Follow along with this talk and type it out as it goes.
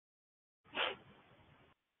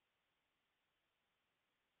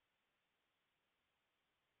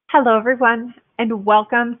Hello, everyone, and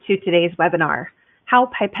welcome to today's webinar, How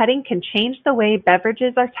Pipetting Can Change the Way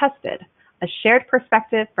Beverages Are Tested, a shared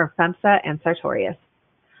perspective from Femsa and Sartorius.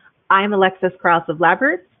 I'm Alexis Krause of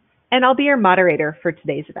LabRoots, and I'll be your moderator for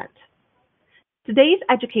today's event. Today's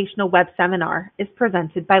educational web seminar is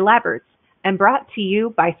presented by LabRoots and brought to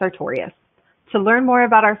you by Sartorius. To learn more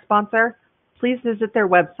about our sponsor, please visit their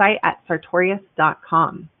website at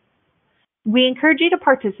sartorius.com. We encourage you to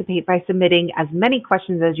participate by submitting as many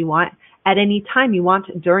questions as you want at any time you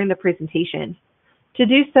want during the presentation. To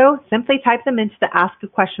do so, simply type them into the Ask a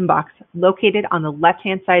Question box located on the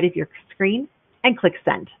left-hand side of your screen and click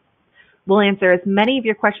Send. We'll answer as many of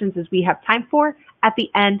your questions as we have time for at the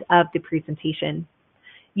end of the presentation.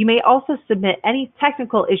 You may also submit any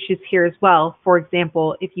technical issues here as well, for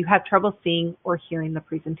example, if you have trouble seeing or hearing the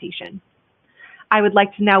presentation. I would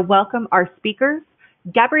like to now welcome our speakers,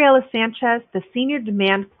 Gabriela Sanchez, the Senior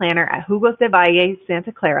Demand Planner at Jugos del Valle,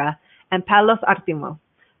 Santa Clara, and Paulus Artimo,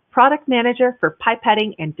 Product Manager for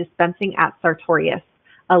Pipetting and Dispensing at Sartorius,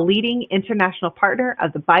 a leading international partner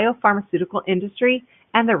of the biopharmaceutical industry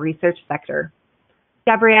and the research sector.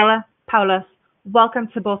 Gabriela, Paulus, welcome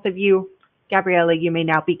to both of you. Gabriela, you may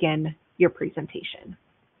now begin your presentation.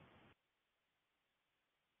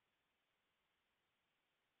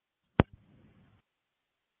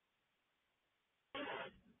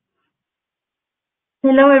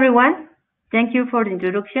 Hello everyone, thank you for the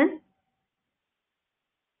introduction.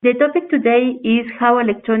 The topic today is how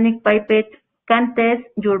electronic pipettes can test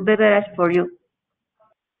your beverage for you.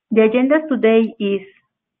 The agenda today is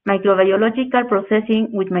microbiological processing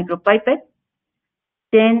with micropipette,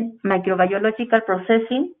 then microbiological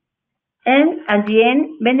processing, and at the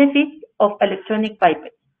end, benefits of electronic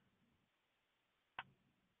pipettes.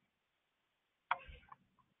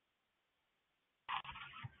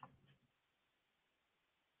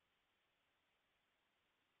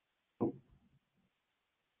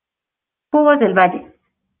 Jugos del Valle.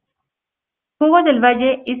 Jugos del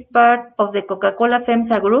Valle is part of the Coca-Cola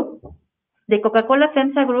Femsa Group. The Coca-Cola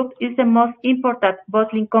Femsa Group is the most important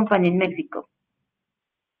bottling company in Mexico.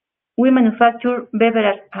 We manufacture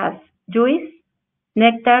beverages as juice,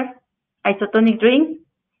 nectar, isotonic drinks,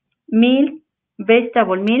 milk,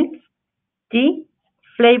 vegetable milk, tea,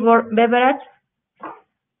 flavored beverage.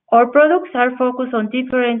 Our products are focused on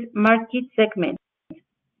different market segments: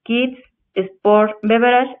 kids, sport,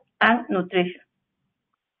 beverage, and nutrition.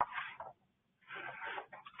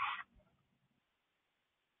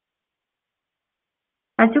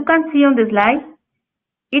 As you can see on the slide,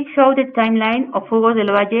 it shows the timeline of Jugos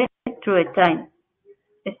del Valle through a time,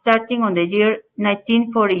 starting on the year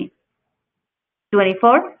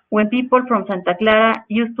 1924, when people from Santa Clara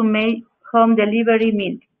used to make home delivery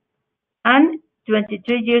milk, and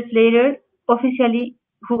 23 years later, officially,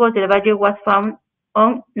 Jugos del Valle was founded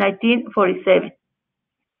on 1947.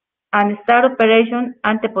 And start operation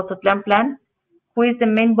at the Tepoztlán plant, who is the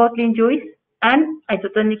main bottling juice and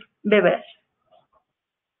isotonic beverage.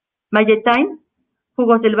 By the time,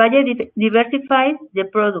 Jugos del Valle diversified the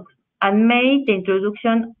products and made the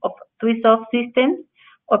introduction of twist-off systems,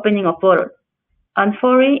 opening of bottle, and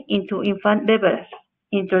foray into infant beverage,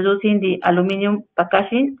 introducing the aluminum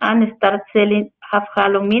packaging and start selling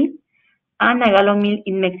half-gallon milk and a gallon milk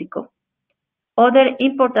in Mexico. Other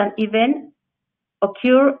important events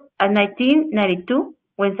occurred in 1992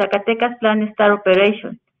 when Zacatecas plant started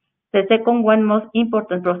operation, the second one most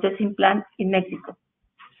important processing plant in Mexico.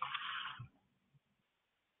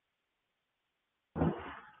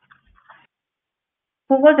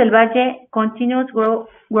 Jugos del Valle continues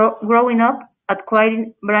growing up,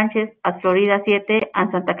 acquiring branches at Florida 7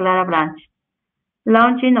 and Santa Clara branch,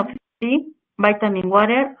 launching of tea, vitamin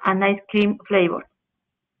water, and ice cream flavors.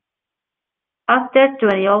 After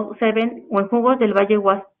 2007, when Jugos del Valle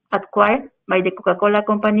was acquired by the Coca-Cola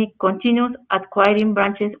Company, continues acquiring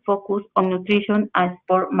branches focused on nutrition and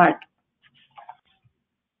sport markets.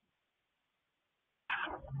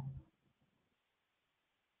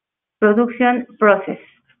 Production process.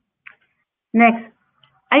 Next,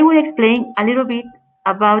 I will explain a little bit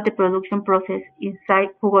about the production process inside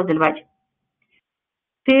Jugos del Valle.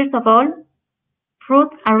 First of all,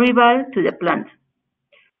 fruit arrival to the plant.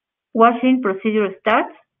 Washing procedure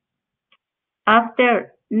starts.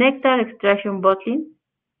 After nectar extraction bottling,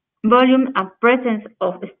 volume and presence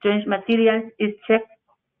of strange materials is checked,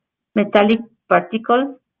 metallic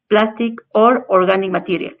particles, plastic or organic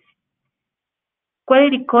materials.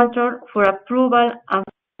 Quality control for approval and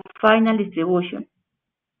final distribution,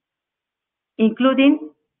 including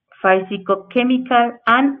physicochemical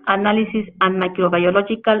and analysis and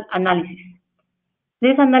microbiological analysis.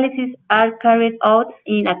 These analyses are carried out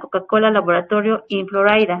in a Coca-Cola laboratory in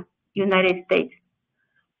Florida, United States,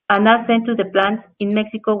 and are sent to the plants in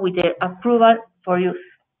Mexico with their approval for use.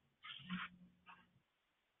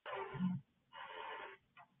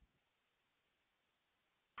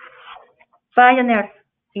 Pioneers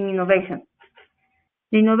in innovation.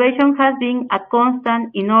 The innovation has been a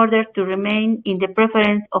constant in order to remain in the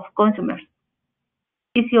preference of consumers.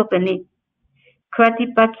 Easy open lid, creative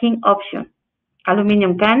packaging option,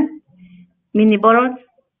 aluminum can, mini bottles,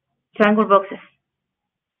 triangle boxes.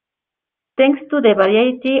 Thanks to the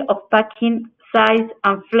variety of packaging, size,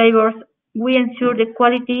 and flavors, we ensure the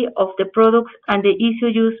quality of the products and the ease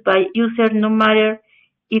of use by users no matter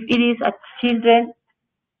if it is a children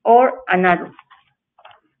or an adult.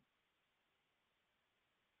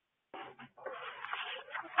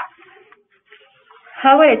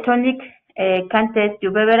 How electronic can test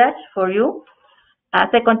your beverage for you?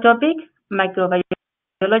 Second topic,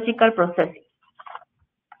 microbiological processing.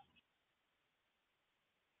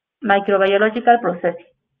 Microbiological processing.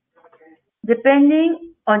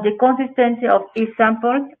 Depending on the consistency of each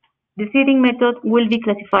sample, the seeding method will be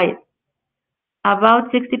classified.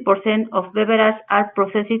 About 60% of beverages are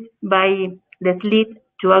processed by the slit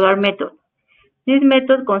to agar method. This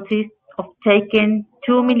method consists of taking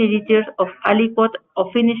 2 milliliters of a liquid of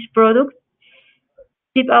finished product,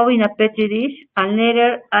 dip out in a petri dish, and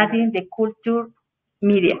later adding the culture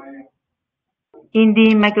media. In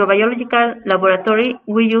the microbiological laboratory,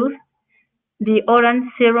 we use the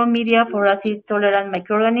orange serum media for acid-tolerant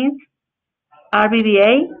microorganisms,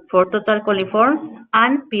 RBBA for total coliforms,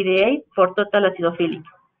 and PDA for total acidophilic.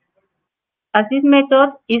 As this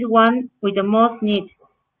method is one with the most need,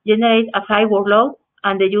 generate a high workload,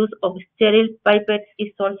 and the use of sterile pipettes is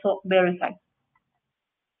also very high.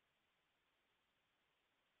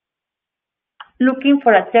 Looking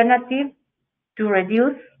for alternatives to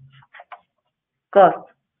reduce cost.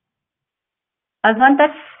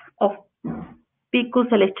 Advantage of Picus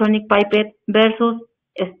electronic pipette versus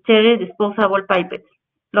sterile disposable pipettes.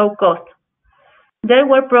 Low cost. There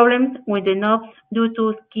were problems with the knobs due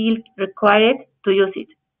to skill required to use it,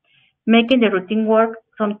 making the routine work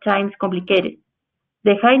sometimes complicated.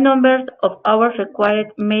 The high numbers of hours required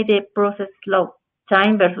made the process slow,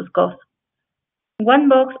 time versus cost. One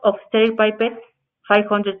box of sterile pipettes,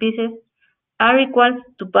 500 pieces, are equal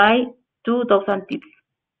to buy 2,000 tips.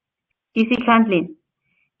 Easy handling,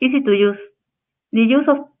 easy to use. The use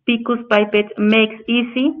of Picus pipettes makes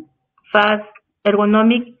easy, fast,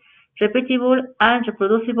 ergonomic, repeatable, and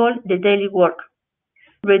reproducible the daily work.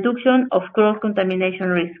 Reduction of cross-contamination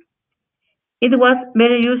risk. It was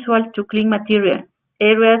very usual to clean material,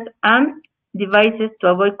 areas, and devices to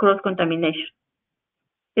avoid cross-contamination,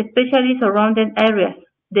 especially surrounding areas.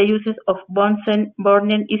 The use of Bunsen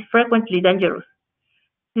burning is frequently dangerous.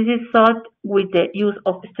 This is solved with the use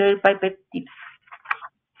of sterile pipette tips.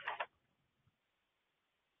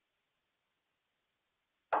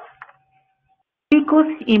 Picus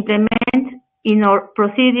implements in our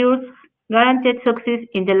procedures guaranteed success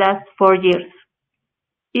in the last 4 years.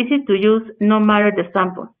 Easy to use no matter the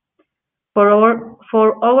sample. For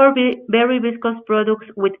our very viscous products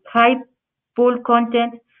with high pool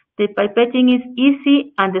content, the pipetting is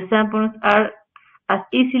easy and the samples are as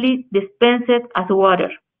easily dispensed as water.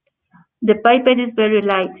 The pipette is very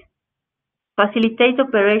light. Facilitates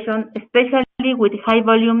operation, especially with high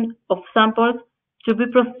volume of samples to be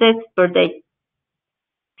processed per day.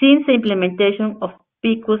 Since the implementation of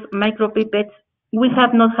Picus micropipettes, we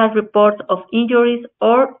have not had reports of injuries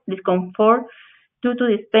or discomfort due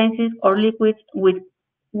to dispensing or liquids with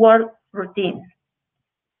work routines.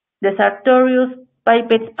 The Sartorius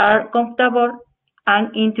pipettes are comfortable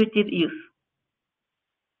and intuitive use.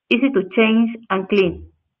 Easy to change and clean.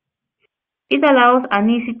 It allows an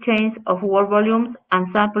easy change of work volumes and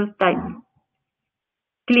sample types.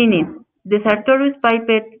 Cleaning. The Sartorius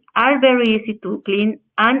pipettes are very easy to clean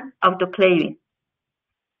and autoclaving.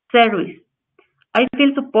 Service. I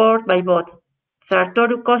feel support by both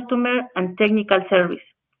Sartorius customer and technical service.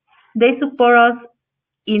 They support us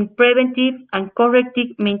in preventive and corrective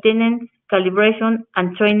maintenance, calibration,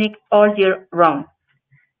 and training all year round.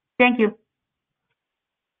 Thank you.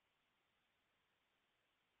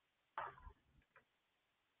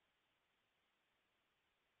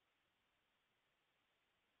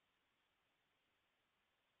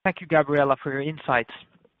 Thank you, Gabriela, for your insights.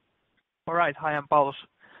 All right, hi, I'm Paulus,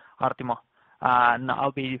 Artimo, and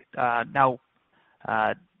I'll be now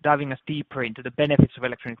diving us deeper into the benefits of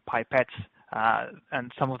electronic pipettes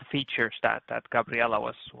and some of the features that Gabriela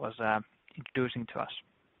was introducing to us.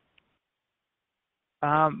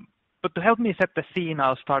 But to help me set the scene,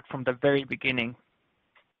 I'll start from the very beginning.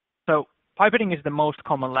 So pipetting is the most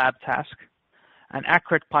common lab task, and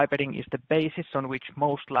accurate pipetting is the basis on which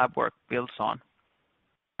most lab work builds on.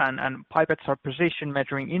 And pipettes are precision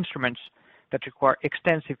measuring instruments that require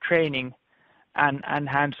extensive training and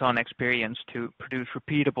hands-on experience to produce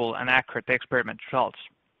repeatable and accurate experiment results.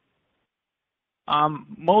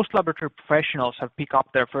 Most laboratory professionals have picked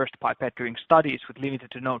up their first pipette during studies with limited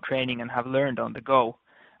to no training and have learned on the go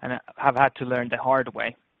and have had to learn the hard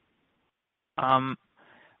way.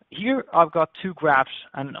 Here I've got two graphs,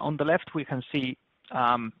 and on the left we can see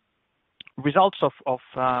results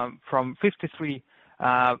from 53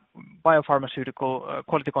 biopharmaceutical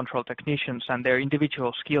quality control technicians and their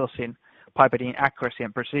individual skills in pipetting accuracy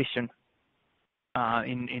and precision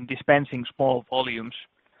in dispensing small volumes.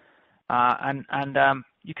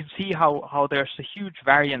 You can see how there's a huge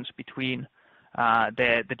variance between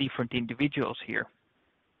the different individuals here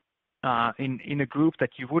in a group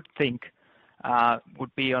that you would think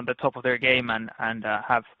would be on the top of their game and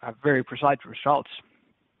have very precise results.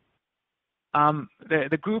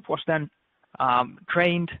 The group was then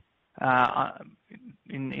trained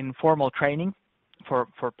in formal training for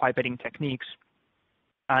pipetting techniques,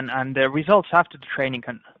 and the results after the training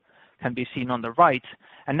can be seen on the right.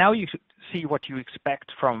 And now you see what you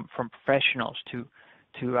expect from professionals to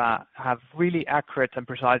have really accurate and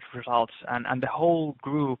precise results, and the whole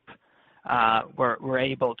group were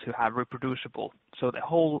able to have reproducible. So the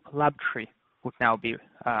whole laboratory would now be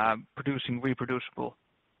producing reproducible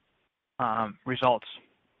results.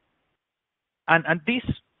 And this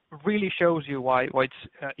really shows you why it's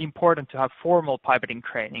important to have formal pipetting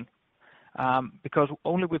training, because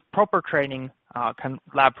only with proper training can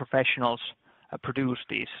lab professionals produce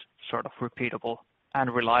these sort of repeatable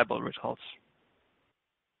and reliable results.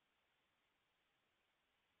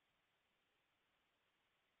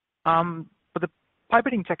 But the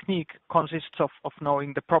pipetting technique consists of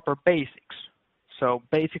knowing the proper basics. So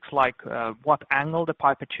basics like what angle the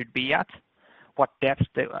pipette should be at, what depth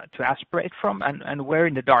to aspirate from, and where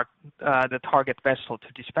in the target vessel to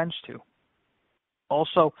dispense to.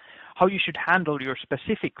 Also, how you should handle your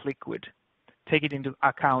specific liquid, take it into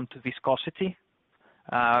account viscosity,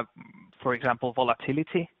 for example,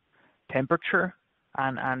 volatility, temperature,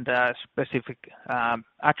 and specific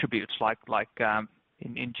attributes like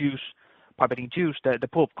in juice, pipetting juice, the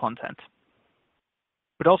pulp content.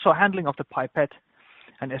 But also handling of the pipette,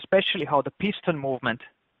 and especially how the piston movement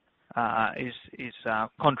is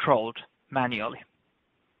controlled manually.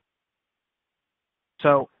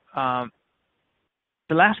 So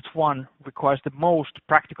the last one requires the most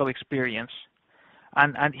practical experience,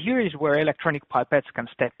 and here is where electronic pipettes can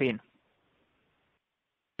step in.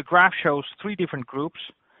 The graph shows three different groups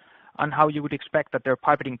and how you would expect that their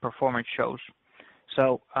pipetting performance shows.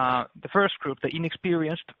 So the first group, the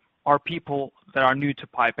inexperienced, are people that are new to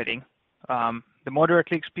pipetting. The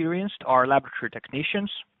moderately experienced are laboratory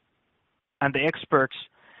technicians, and the experts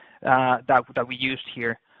that we used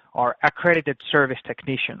here are accredited service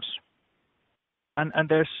technicians. And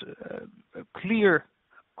there's a clear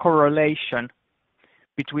correlation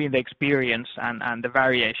between the experience and the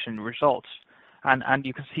variation results. And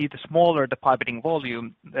you can see the smaller the pipetting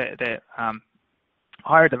volume, the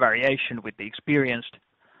higher the variation with the experienced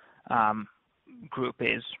group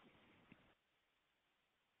is.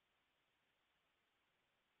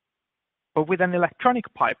 But with an electronic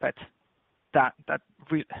pipette that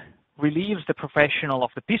relieves the professional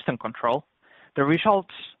of the piston control, the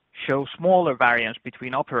results show smaller variance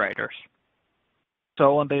between operators.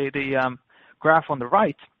 So on the graph on the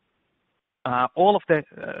right, all of the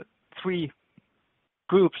three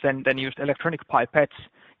groups then used electronic pipettes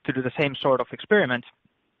to do the same sort of experiment,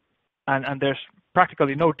 and there's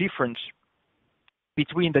practically no difference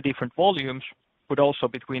between the different volumes, but also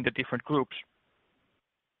between the different groups.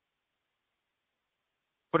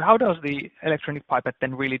 But how does the electronic pipette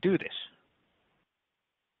then really do this?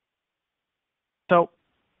 So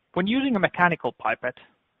when using a mechanical pipette,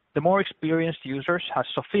 the more experienced users have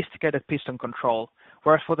sophisticated piston control,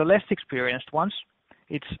 whereas for the less experienced ones,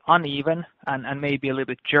 it's uneven and maybe a little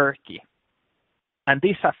bit jerky. And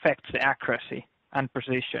this affects the accuracy and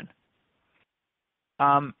precision.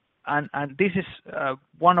 And this is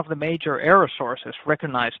one of the major error sources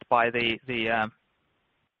recognized by the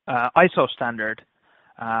ISO standard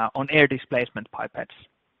on air displacement pipettes.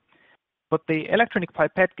 But the electronic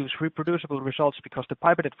pipette gives reproducible results because the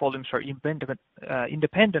pipetted volumes are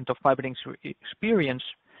independent of pipetting's experience,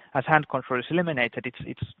 as hand control is eliminated.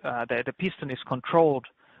 The piston is controlled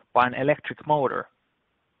by an electric motor.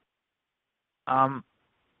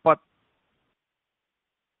 But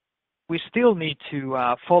we still need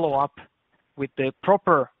to follow up with the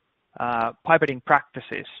proper pipetting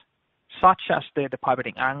practices such as the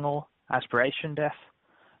pipetting angle, aspiration depth,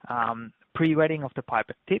 pre-wetting of the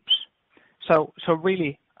pipette tips. So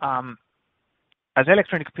really, as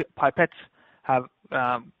electronic pipettes have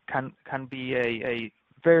can be a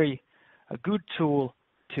very good tool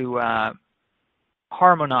to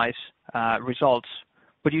harmonize results,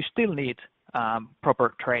 but you still need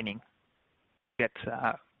proper training to get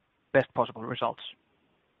best possible results.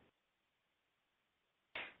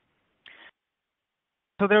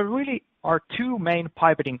 So there really are two main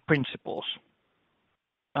pipetting principles.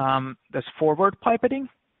 There's forward pipetting,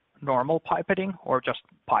 normal pipetting, or just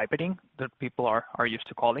pipetting that people are used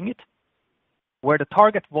to calling it, where the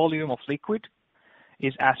target volume of liquid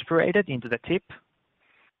is aspirated into the tip,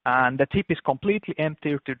 and the tip is completely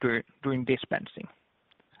empty during dispensing.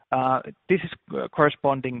 This is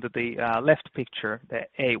corresponding to the left picture, the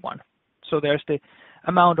A1. So there's the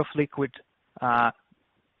amount of liquid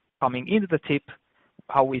coming into the tip,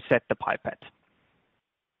 how we set the pipette.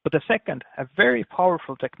 But the second, a very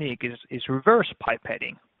powerful technique is reverse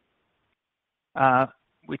pipetting,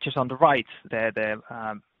 which is on the right, the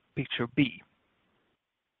picture B,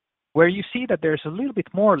 where you see that there's a little bit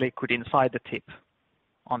more liquid inside the tip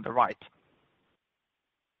on the right.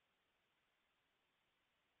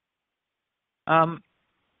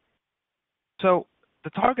 So the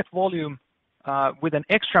target volume with an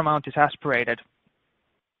extra amount is aspirated,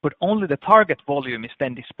 but only the target volume is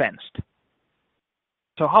then dispensed.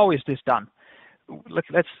 So how is this done?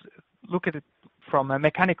 Let's look at it from a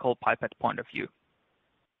mechanical pipette point of view.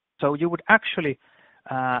 So you would actually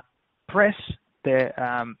press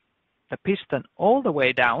the piston all the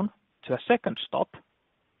way down to a second stop.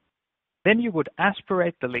 Then you would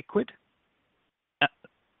aspirate the liquid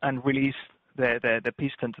and release the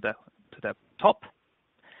piston to the top.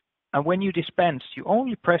 And when you dispense, you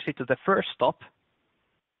only press it to the first stop,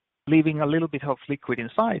 leaving a little bit of liquid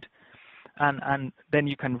inside, and then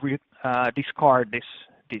you can discard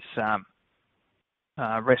this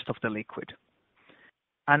rest of the liquid.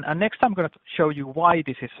 And next I'm going to show you why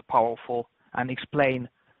this is powerful and explain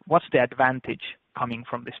what's the advantage coming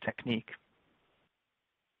from this technique.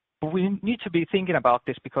 But we need to be thinking about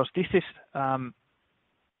this because this is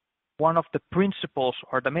one of the principles,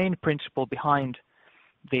 or the main principle behind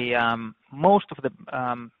the most of the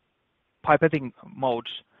pipetting modes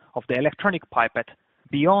of the electronic pipette,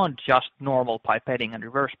 beyond just normal pipetting and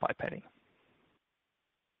reverse pipetting.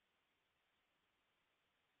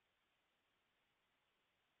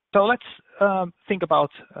 So let's think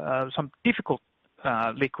about some difficult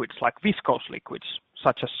liquids like viscose liquids,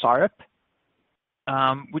 such as syrup,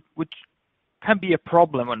 which can be a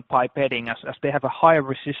problem when pipetting as they have a higher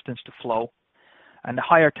resistance to flow and a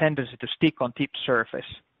higher tendency to stick on tip surface.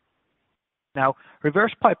 Now,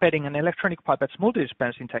 reverse pipetting and electronic pipettes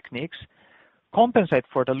multi-dispensing techniques compensate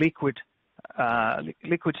for the liquid's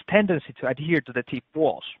tendency to adhere to the tip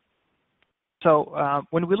walls. So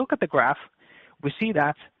when we look at the graph, we see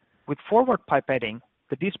that with forward pipetting,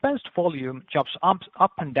 the dispensed volume jumps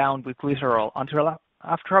up and down with glycerol until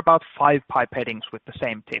after about 5 pipettings with the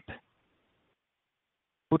same tip.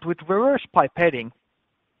 But with reverse pipetting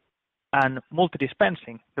and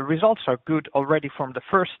multi-dispensing, the results are good already from the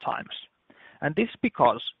first times. And this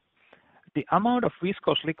because the amount of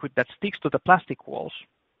viscose liquid that sticks to the plastic walls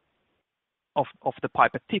of the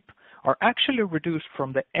pipette tip are actually reduced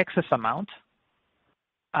from the excess amount,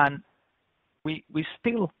 and we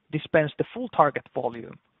still dispense the full target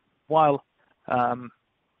volume while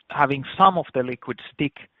having some of the liquid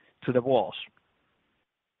stick to the walls.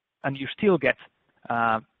 And you still get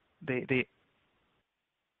the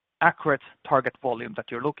accurate target volume that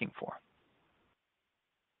you're looking for.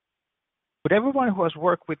 But everyone who has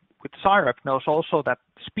worked with syrup knows also that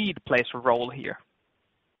speed plays a role here.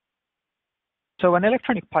 So an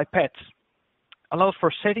electronic pipette allows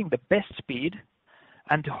for setting the best speed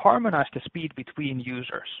and to harmonize the speed between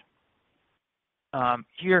users.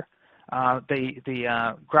 Here,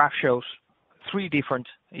 the graph shows 3 different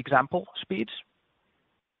example speeds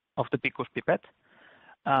of the Bicus pipette.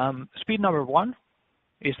 Speed number 1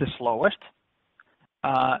 is the slowest.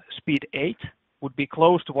 Speed 8 would be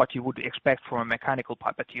close to what you would expect from a mechanical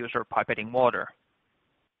pipette user pipetting water.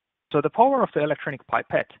 So the power of the electronic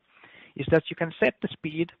pipette is that you can set the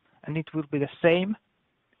speed and it will be the same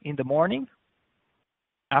in the morning,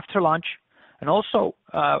 after lunch, and also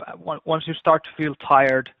once you start to feel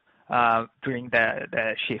tired during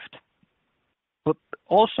the shift. But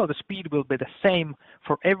also the speed will be the same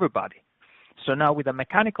for everybody. So now with a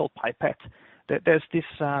mechanical pipette, there's this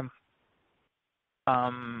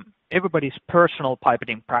everybody's personal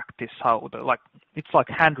pipetting practice, it's like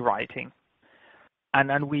handwriting,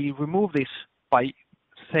 and we remove this by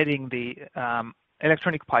setting the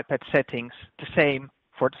electronic pipette settings the same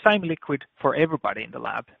for the same liquid for everybody in the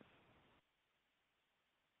lab.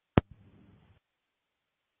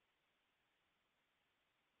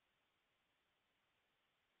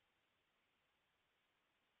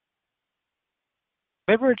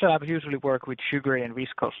 Beverage labs usually work with sugary and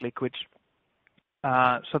viscose liquids.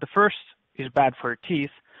 So the first is bad for your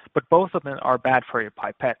teeth, but both of them are bad for your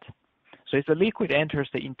pipette. So if the liquid enters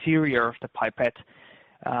the interior of the pipette,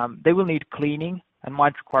 they will need cleaning and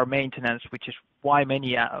might require maintenance, which is why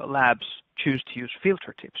many labs choose to use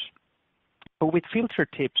filter tips. But with filter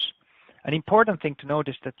tips, an important thing to note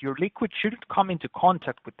is that your liquid shouldn't come into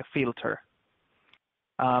contact with the filter.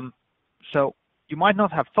 So you might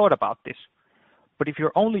not have thought about this, but if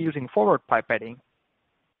you're only using forward pipetting,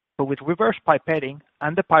 but with reverse pipetting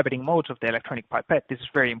and the pipetting modes of the electronic pipette, this is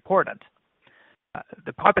very important.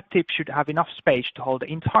 The pipette tip should have enough space to hold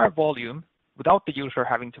the entire volume without the user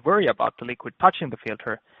having to worry about the liquid touching the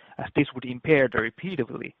filter, as this would impair the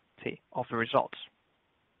repeatability of the results.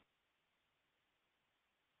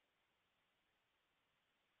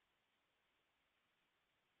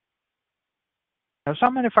 Now,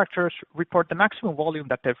 some manufacturers report the maximum volume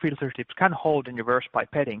that their filter tips can hold in reverse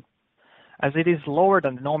pipetting, as it is lower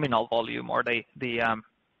than the nominal volume or the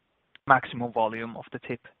maximum volume of the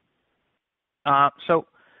tip. So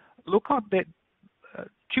look at the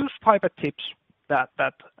choose pipette tips that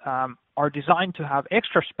are designed to have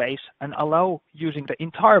extra space and allow using the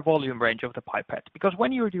entire volume range of the pipette. Because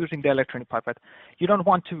when you're using the electronic pipette, you don't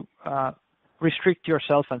want to restrict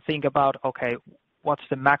yourself and think about, okay, what's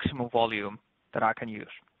the maximum volume that I can use.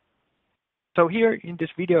 So here in this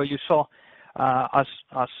video, you saw us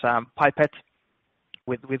pipette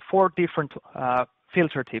with 4 different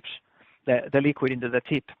filter tips, the liquid into the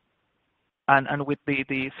tip. And with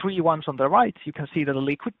the 3 ones on the right, you can see that the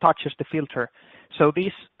liquid touches the filter. So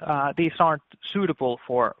these aren't suitable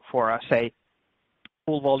for say,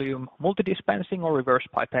 full volume multi-dispensing or reverse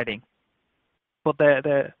pipetting. But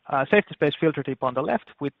the safety space filter tip on the left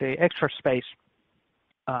with the extra space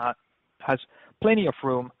has plenty of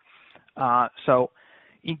room. So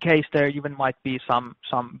in case there even might be some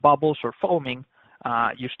bubbles or foaming,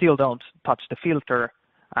 you still don't touch the filter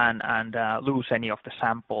and lose any of the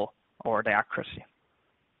sample or the accuracy.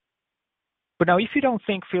 But now, if you don't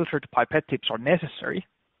think filtered pipette tips are necessary,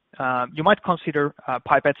 you might consider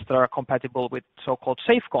pipettes that are compatible with so-called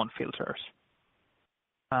safe cone filters.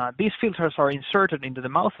 These filters are inserted into the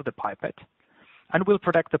mouth of the pipette and will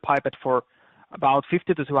protect the pipette for about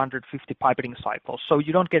 50 to 250 pipetting cycles, so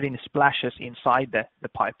you don't get any splashes inside the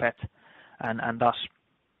pipette and thus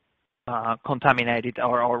contaminate it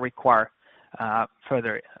or require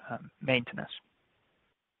further maintenance.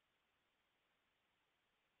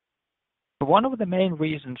 One of the main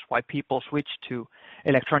reasons why people switch to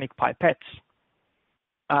electronic pipettes,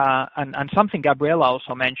 and something Gabriela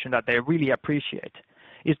also mentioned that they really appreciate,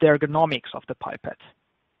 is the ergonomics of the pipette.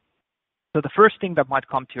 So the first thing that might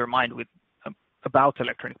come to your mind about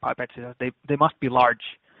electronic pipettes is that they must be large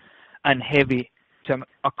and heavy to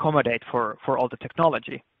accommodate for all the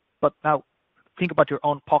technology. But now think about your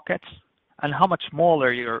own pockets and how much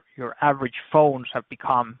smaller your average phones have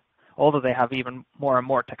become, although they have even more and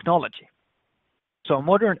more technology. So a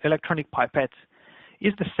modern electronic pipette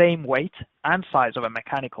is the same weight and size of a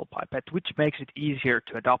mechanical pipette, which makes it easier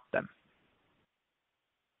to adopt them.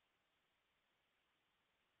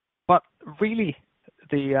 But really,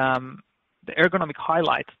 the ergonomic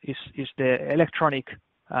highlight is the electronic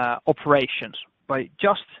operations. By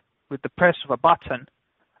just with the press of a button,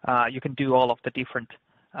 you can do all of the different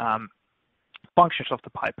functions of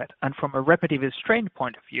the pipette. And from a repetitive strain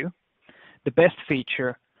point of view, the best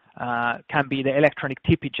feature can be the electronic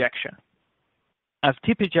tip ejection. As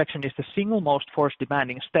tip ejection is the single most force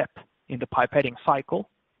demanding step in the pipetting cycle,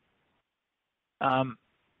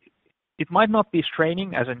 it might not be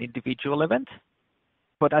straining as an individual event,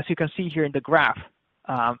 but as you can see here in the graph,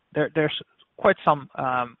 there's quite some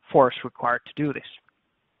force required to do this.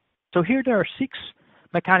 So here there are 6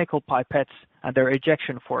 mechanical pipettes and their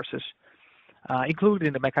ejection forces included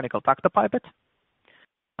in the mechanical tactile pipette,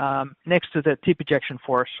 next to the tip ejection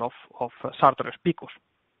force of Sartorius picus.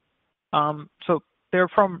 So they're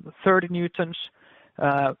from 30 newtons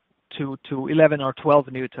to 11 or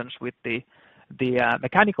 12 newtons with the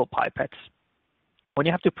mechanical pipettes, when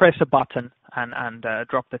you have to press a button and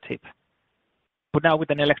drop the tip. But now with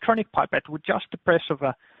an electronic pipette, with just the press of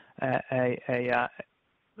a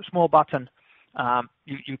small button,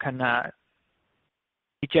 you can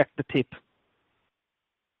eject the tip.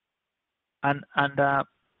 And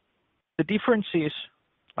the difference is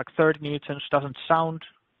like 30 newtons doesn't sound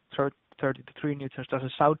 30 33 newtons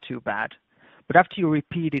doesn't sound too bad. But after you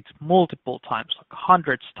repeat it multiple times, like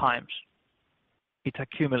hundreds of times, it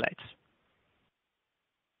accumulates.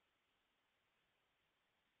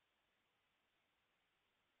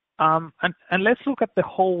 And let's look at the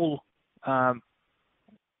whole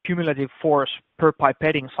cumulative force per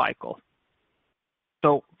pipetting cycle.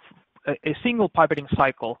 So a single pipetting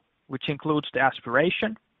cycle, which includes the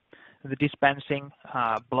aspiration, the dispensing,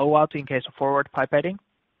 blowout in case of forward pipetting,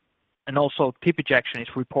 and also tip ejection is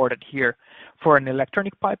reported here for an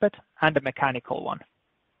electronic pipette and a mechanical one.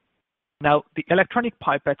 Now, the electronic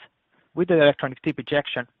pipette with the electronic tip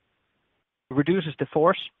ejection reduces the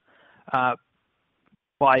force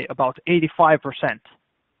by about 85%.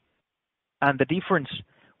 And the difference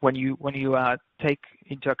when you take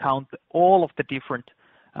into account all of the different,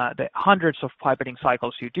 the hundreds of pipetting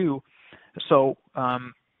cycles you do, so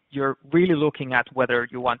you're really looking at whether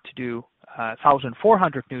you want to do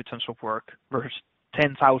 1,400 newtons of work versus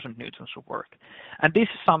 10,000 newtons of work. And this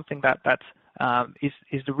is something that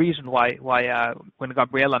is the reason why when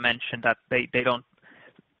Gabriela mentioned that they don't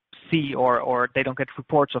see or they don't get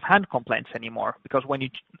reports of hand complaints anymore, because when you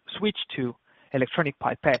switch to electronic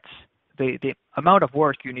pipettes, the amount of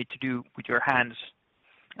work you need to do with your hands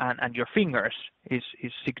and your fingers is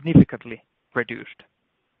significantly reduced.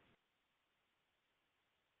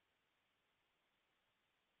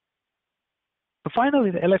 So finally,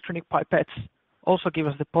 the electronic pipettes also give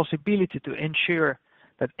us the possibility to ensure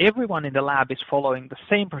that everyone in the lab is following the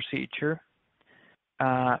same procedure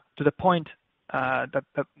to the point that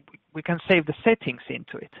we can save the settings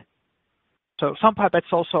into it. So some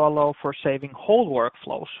pipettes also allow for saving whole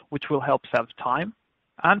workflows, which will help save time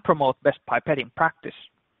and promote best pipetting practice.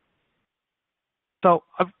 So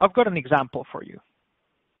I've got an example for you.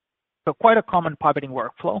 So quite a common pipetting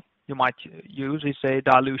workflow you might use is a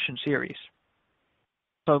dilution series.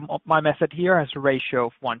 So my method here has a ratio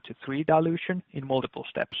of 1:3 dilution in multiple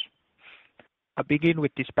steps. I begin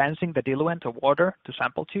with dispensing the diluent of water to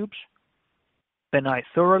sample tubes. Then I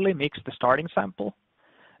thoroughly mix the starting sample,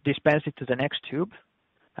 dispense it to the next tube,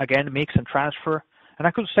 again mix and transfer, and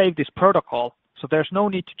I could save this protocol, so there's no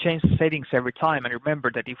need to change the settings every time and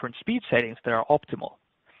remember the different speed settings that are optimal.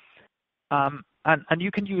 And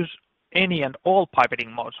you can use any and all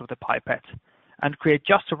pipetting modes of the pipette and create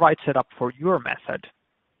just the right setup for your method.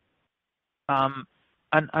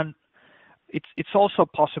 And it's also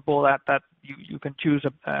possible that you can choose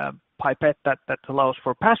a pipette that allows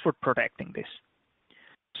for password protecting this.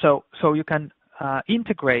 So you can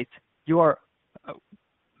integrate your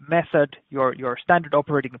method, your standard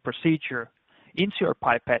operating procedure into your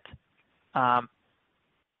pipette,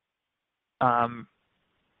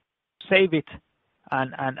 save it,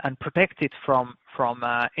 and protect it from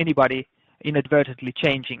anybody inadvertently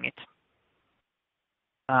changing it.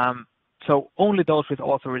 So only those with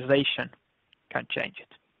authorization can change it.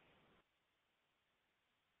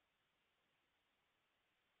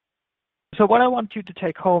 So what I want you to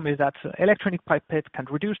take home is that electronic pipette can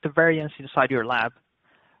reduce the variance inside your lab,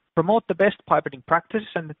 promote the best pipetting practices,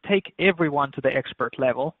 and take everyone to the expert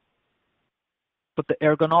level, but the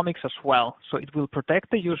ergonomics as well. So it will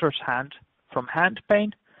protect the user's hand from hand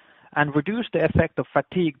pain and reduce the effect of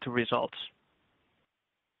fatigue to results.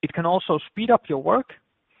 It can also speed up your work,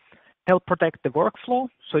 help protect the workflow,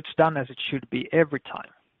 so it's done as it should be every time.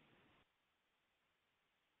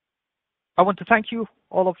 I want to thank you,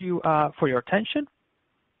 all of you, for your attention,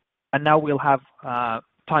 and now we'll have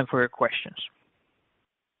time for your questions.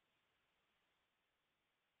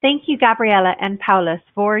 Thank you, Gabriela and Paulus,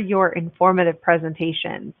 for your informative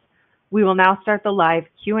presentations. We will now start the live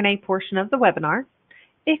Q&A portion of the webinar.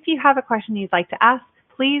 If you have a question you'd like to ask,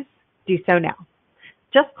 please do so now.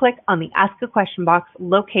 Just click on the Ask a Question box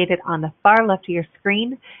located on the far left of your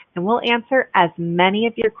screen, and we'll answer as many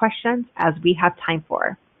of your questions as we have time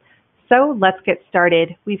for. So let's get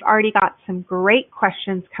started. We've already got some great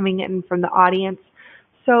questions coming in from the audience.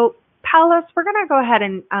 So Paulus, we're going to go ahead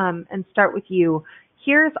and start with you.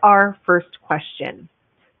 Here's our first question.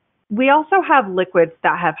 We also have liquids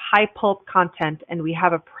that have high pulp content, and we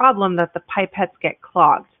have a problem that the pipettes get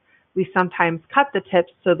clogged. We sometimes cut the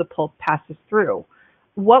tips so the pulp passes through.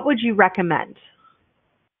 What would you recommend?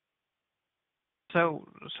 So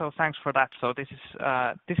thanks for that. So this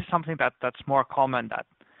is something that's more common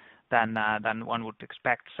than one would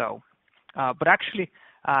expect. So, but actually,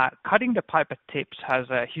 cutting the pipette tips has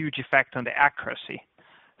a huge effect on the accuracy.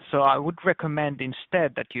 So I would recommend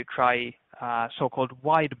instead that you try so-called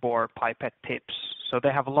wide bore pipette tips. So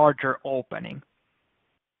they have a larger opening.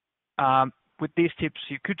 With these tips,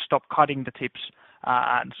 you could stop cutting the tips,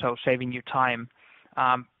 and so saving you time.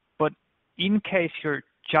 But in case you're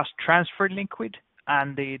just transferred liquid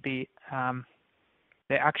and the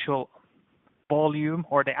actual volume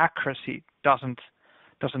or the accuracy doesn't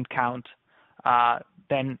count,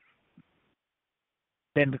 then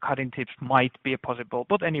the cutting tips might be possible.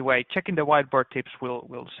 But anyway, checking the whiteboard tips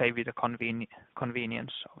will save you the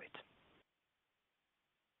convenience of it.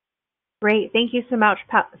 Great, thank you so much,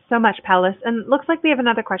 Paulus. And looks like we have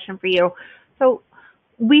another question for you. So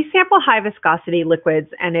we sample high viscosity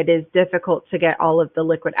liquids, and it is difficult to get all of the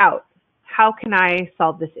liquid out. How can I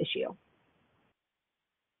solve this issue?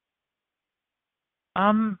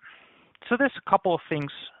 So there's a couple of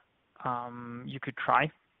things you could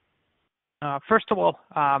try. First of all,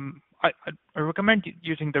 I recommend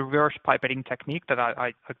using the reverse pipetting technique that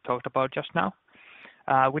I talked about just now.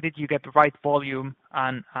 With it, you get the right volume,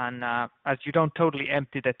 and as you don't totally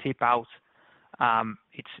empty the tip out,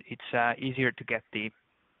 it's easier to get the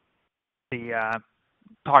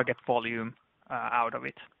target volume out of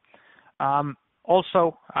it.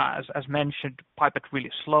 Also, as mentioned, pipette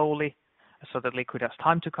really slowly, so the liquid has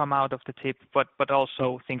time to come out of the tip. But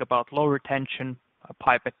also think about low retention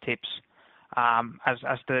pipette tips,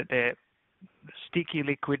 as the sticky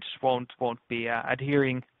liquids won't be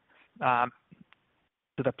adhering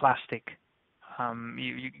to the plastic.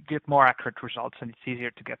 You get more accurate results, and it's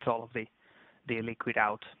easier to get all of the liquid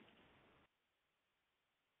out.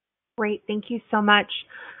 Great, thank you so much.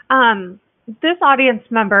 This audience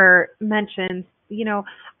member mentions,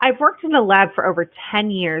 I've worked in a lab for over 10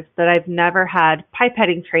 years, but I've never had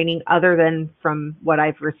pipetting training other than from what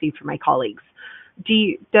I've received from my colleagues.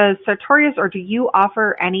 Does Sartorius or do you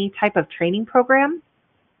offer any type of training program?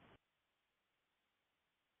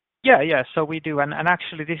 Yeah. So we do, and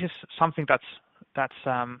actually this is something that's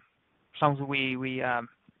something we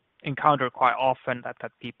encounter quite often,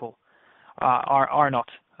 that people are not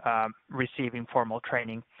receiving formal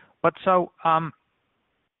training. But so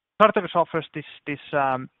Sartorius offers this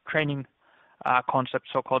training concept,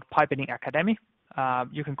 so-called Pipetting Academy.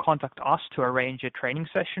 You can contact us to arrange a training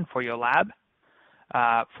session for your lab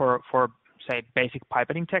for say basic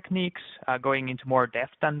pipetting techniques, going into more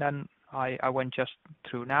depth than I went just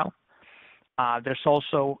through now. There's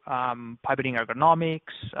also pipetting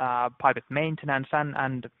ergonomics, pipette maintenance,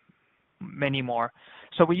 and many more.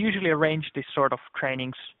 So we usually arrange this sort of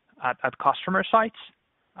trainings at customer sites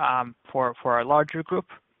for a larger group.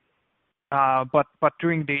 But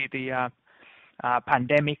during the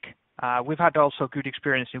pandemic, we've had also good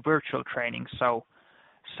experience in virtual training. So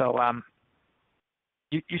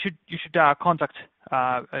you should contact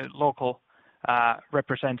a local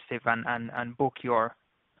representative and book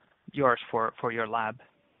yours for your lab.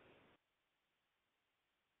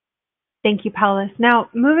 Thank you, Paulus. Now,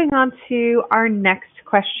 moving on to our next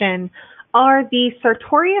question. Are the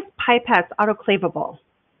Sartorius pipettes autoclavable?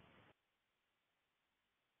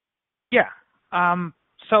 Yeah.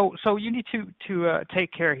 So you need to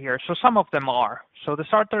take care here. So some of them are. So the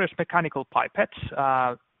Sartorius mechanical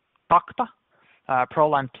pipettes, Tacta,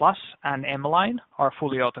 ProLine Plus, and M-Line are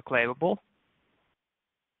fully autoclavable.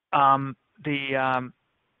 The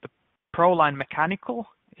ProLine mechanical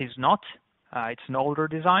is not. It's an older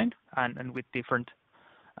design and with different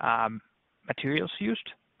materials used.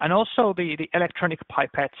 And also the electronic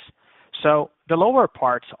pipettes. So the lower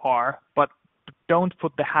parts are, but don't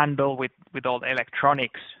put the handle with all the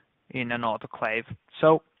electronics in an autoclave.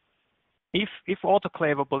 So if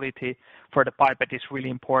autoclavability for the pipette is really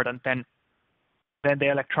important, then the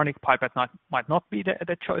electronic pipette might not be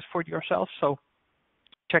the choice for yourself. So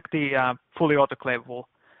check the fully autoclavable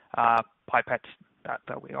pipettes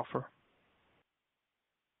that we offer.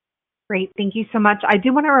 Great, thank you so much. I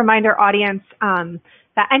do want to remind our audience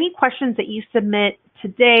that any questions that you submit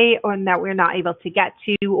today or that we're not able to get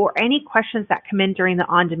to, or any questions that come in during the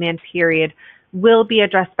on-demand period, will be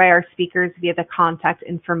addressed by our speakers via the contact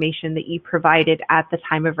information that you provided at the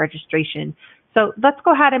time of registration. So let's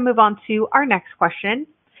go ahead and move on to our next question.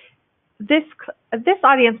 This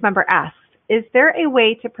audience member asks, is there a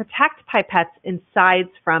way to protect pipettes in sides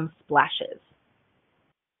from splashes?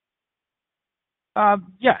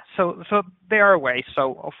 Yeah, so there are ways.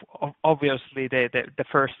 So obviously the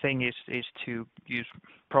first thing is to use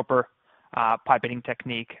proper pipetting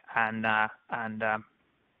technique and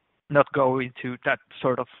not go into that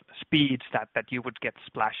sort of speeds that you would get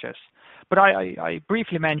splashes. But I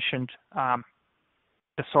briefly mentioned the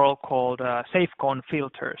so-called safe cone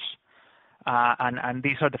filters, and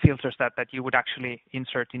these are the filters that you would actually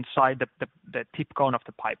insert inside the tip cone of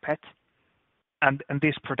the pipette. And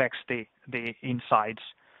this protects the insides,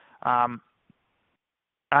 and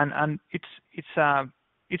it's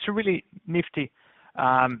a really nifty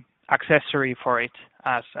accessory for it,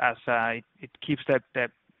 as it keeps the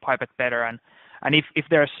pipette better. And if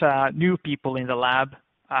there's new people in the lab,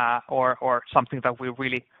 or something that we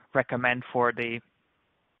really recommend for the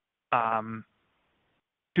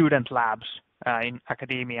student labs in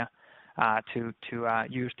academia, to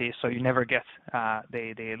use this, so you never get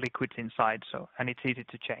the liquids inside. And it's easy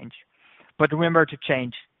to change. But remember to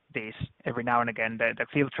change this every now and again. The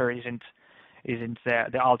filter isn't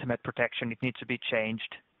the ultimate protection. It needs to be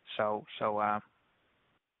changed. So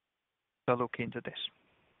look into this.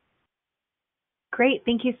 Great,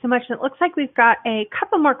 thank you so much. And it looks like we've got a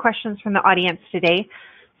couple more questions from the audience today.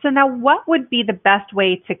 So now, what would be the best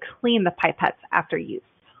way to clean the pipettes after use?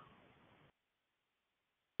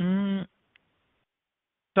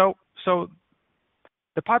 So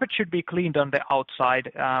the pipette should be cleaned on the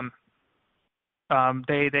outside.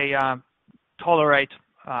 They tolerate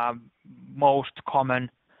most common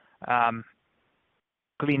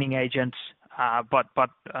cleaning agents, but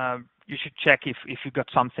you should check if you got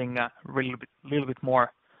something little bit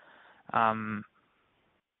more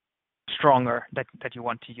stronger that you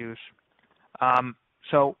want to use.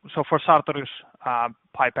 So for Sartorius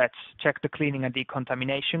pipettes, check the cleaning and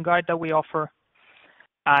decontamination guide that we offer.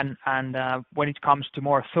 And when it comes to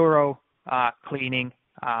more thorough cleaning,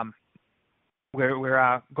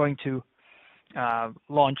 we're going to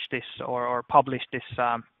launch this or publish this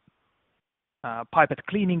pipette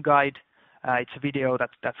cleaning guide. It's a video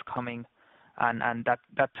that's coming, and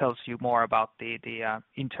that tells you more about the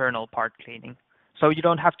internal part cleaning. So you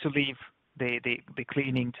don't have to leave the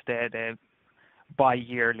cleaning to the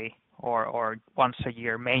bi-yearly or once a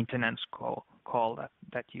year maintenance call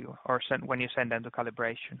that you send when you send them to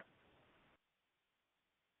calibration.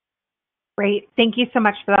 Great, thank you so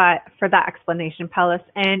much for that explanation, Paulus.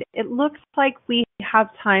 And it looks like we have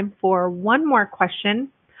time for one more question.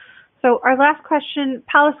 So our last question,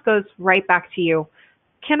 Paulus, goes right back to you.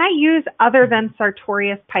 Can I use other than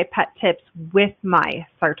Sartorius pipette tips with my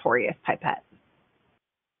Sartorius pipette?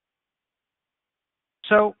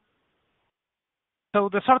 So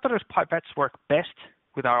the Sartorius pipettes work best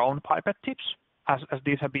with our own pipette tips, as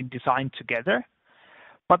these have been designed together.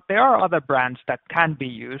 But there are other brands that can be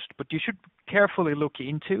used, but you should carefully look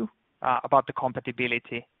into about the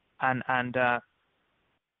compatibility, and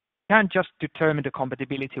can't just determine the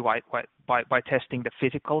compatibility by testing the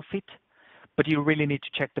physical fit, but you really need to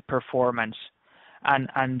check the performance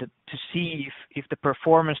and to see if the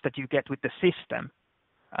performance that you get with the system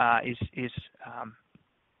is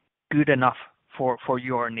good enough for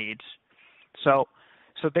your needs. So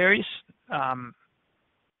there is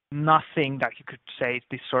nothing that you could say is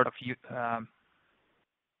this sort of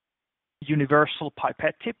universal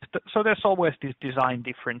pipette tip. So there's always these design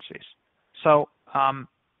differences. So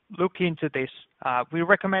look into this. We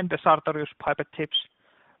recommend the Sartorius pipette tips,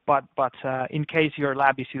 but in case your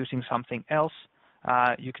lab is using something else,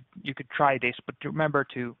 you could try this. But remember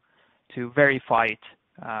to verify it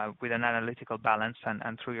with an analytical balance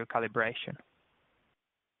and through your calibration.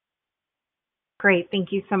 Great,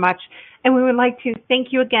 thank you so much. And we would like to thank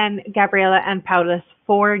you again, Gabriela and Paulus,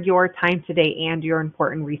 for your time today and your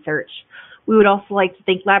important research. We would also like to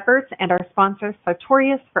thank LabBirds and our sponsor,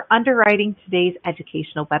 Sartorius, for underwriting today's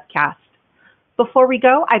educational webcast. Before we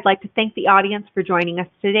go, I'd like to thank the audience for joining us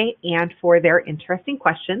today and for their interesting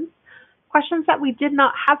questions. Questions that we did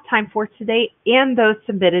not have time for today and those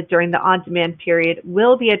submitted during the on-demand period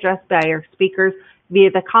will be addressed by our speakers via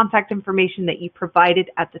the contact information that you provided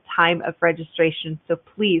at the time of registration. So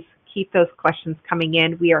please keep those questions coming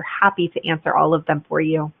in. We are happy to answer all of them for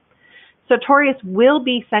you. Sartorius will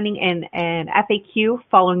be sending in an FAQ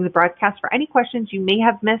following the broadcast for any questions you may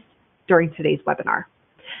have missed during today's webinar.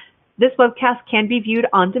 This webcast can be viewed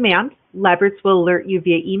on demand. LabBirds will alert you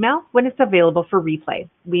via email when it's available for replay.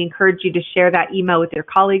 We encourage you to share that email with your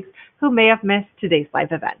colleagues who may have missed today's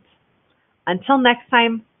live event. Until next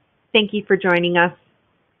time, thank you for joining us.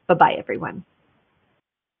 Bye-bye, everyone.